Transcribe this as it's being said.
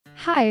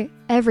Hi,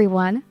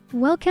 everyone.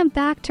 Welcome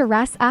back to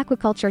Ras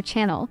Aquaculture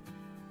channel.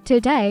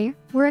 Today,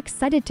 we're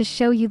excited to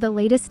show you the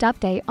latest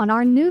update on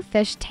our new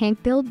fish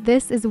tank build.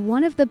 This is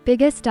one of the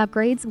biggest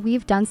upgrades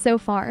we've done so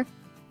far.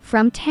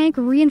 From tank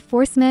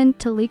reinforcement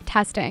to leak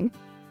testing,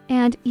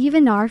 and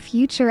even our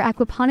future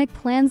aquaponic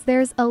plans,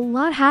 there's a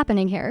lot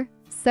happening here,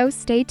 so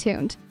stay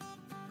tuned.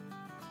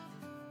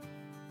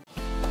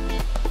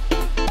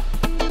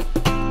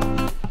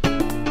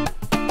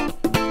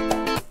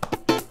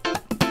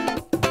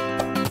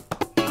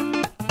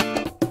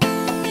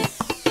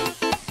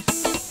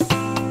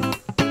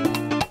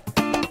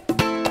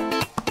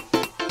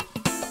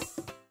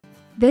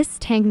 This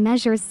tank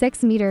measures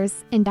 6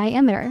 meters in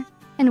diameter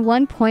and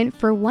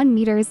 1.41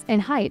 meters in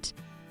height,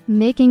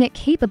 making it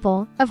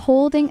capable of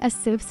holding a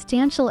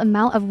substantial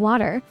amount of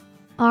water,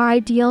 are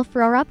ideal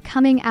for our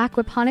upcoming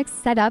aquaponics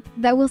setup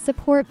that will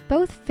support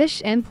both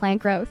fish and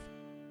plant growth.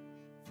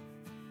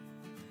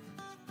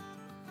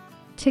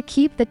 To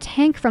keep the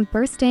tank from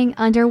bursting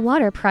under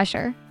water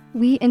pressure,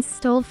 we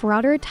installed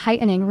water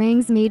tightening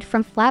rings made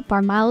from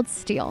flatbar mild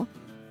steel.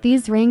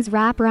 These rings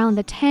wrap around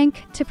the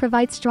tank to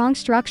provide strong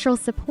structural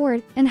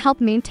support and help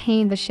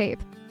maintain the shape.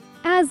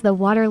 As the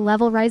water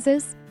level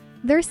rises,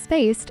 they're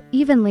spaced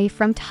evenly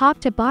from top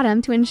to bottom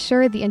to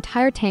ensure the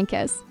entire tank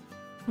is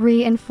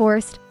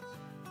reinforced.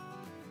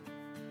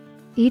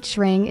 Each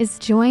ring is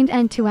joined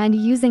end-to-end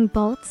using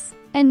bolts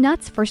and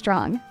nuts for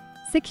strong,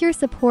 secure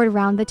support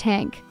around the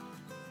tank.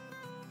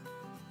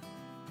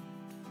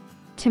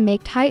 To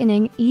make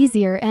tightening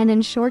easier and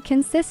ensure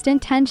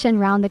consistent tension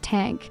around the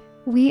tank,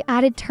 we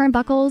added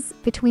turnbuckles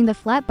between the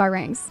flatbar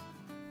rings.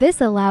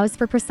 This allows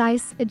for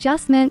precise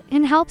adjustment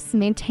and helps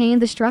maintain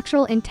the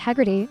structural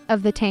integrity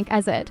of the tank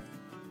as it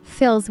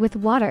fills with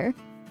water.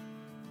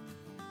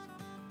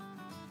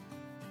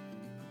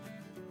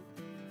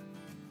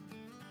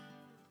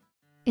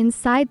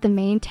 Inside the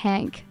main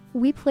tank,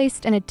 we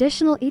placed an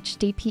additional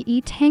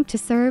HDPE tank to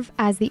serve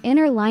as the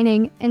inner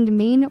lining and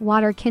main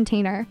water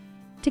container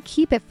to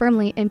keep it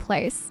firmly in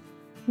place.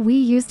 We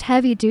used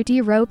heavy-duty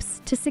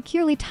ropes to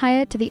securely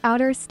tie it to the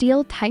outer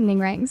steel tightening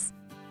rings.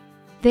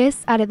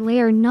 This added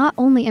layer not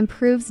only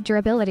improves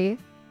durability,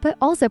 but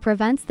also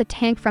prevents the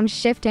tank from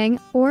shifting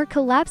or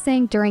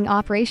collapsing during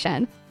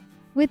operation.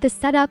 With the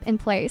setup in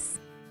place,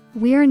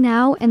 we are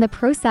now in the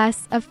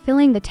process of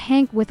filling the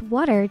tank with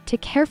water to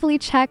carefully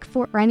check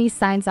for any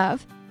signs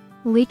of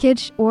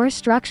leakage or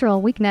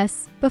structural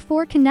weakness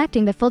before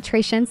connecting the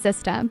filtration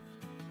system.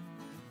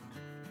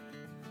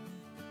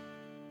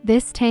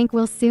 This tank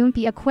will soon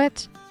be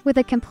equipped with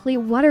a complete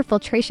water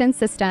filtration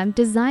system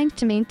designed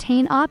to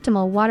maintain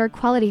optimal water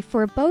quality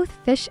for both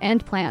fish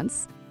and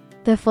plants.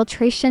 The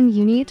filtration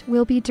unit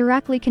will be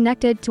directly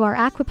connected to our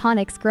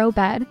aquaponics grow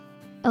bed,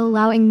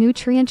 allowing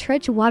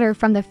nutrient-rich water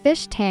from the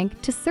fish tank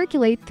to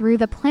circulate through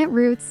the plant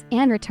roots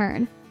and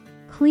return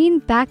clean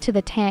back to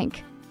the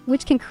tank,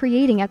 which can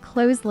creating a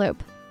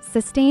closed-loop,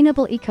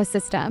 sustainable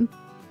ecosystem.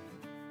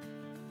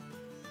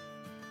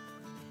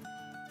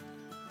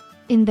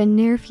 In the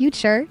near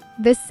future,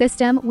 this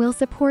system will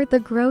support the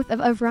growth of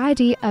a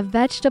variety of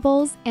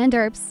vegetables and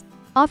herbs,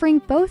 offering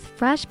both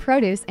fresh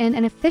produce and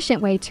an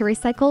efficient way to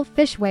recycle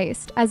fish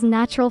waste as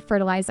natural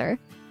fertilizer.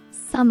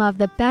 Some of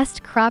the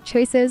best crop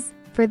choices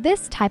for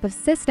this type of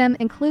system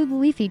include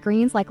leafy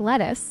greens like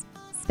lettuce,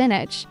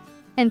 spinach,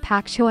 and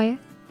pak choi,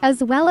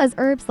 as well as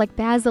herbs like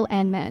basil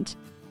and mint.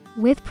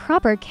 With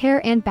proper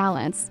care and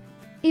balance,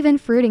 even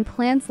fruiting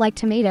plants like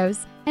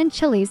tomatoes and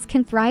chilies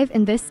can thrive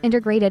in this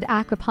integrated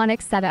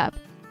aquaponics setup.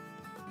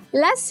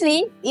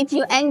 Lastly, if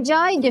you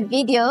enjoyed the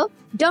video,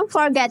 don't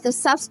forget to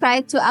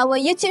subscribe to our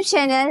YouTube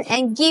channel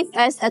and give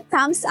us a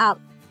thumbs up.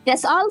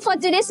 That's all for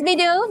today's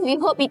video. We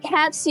hope it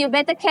helps you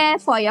better care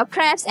for your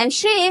crabs and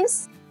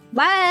shrimps.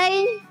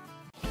 Bye!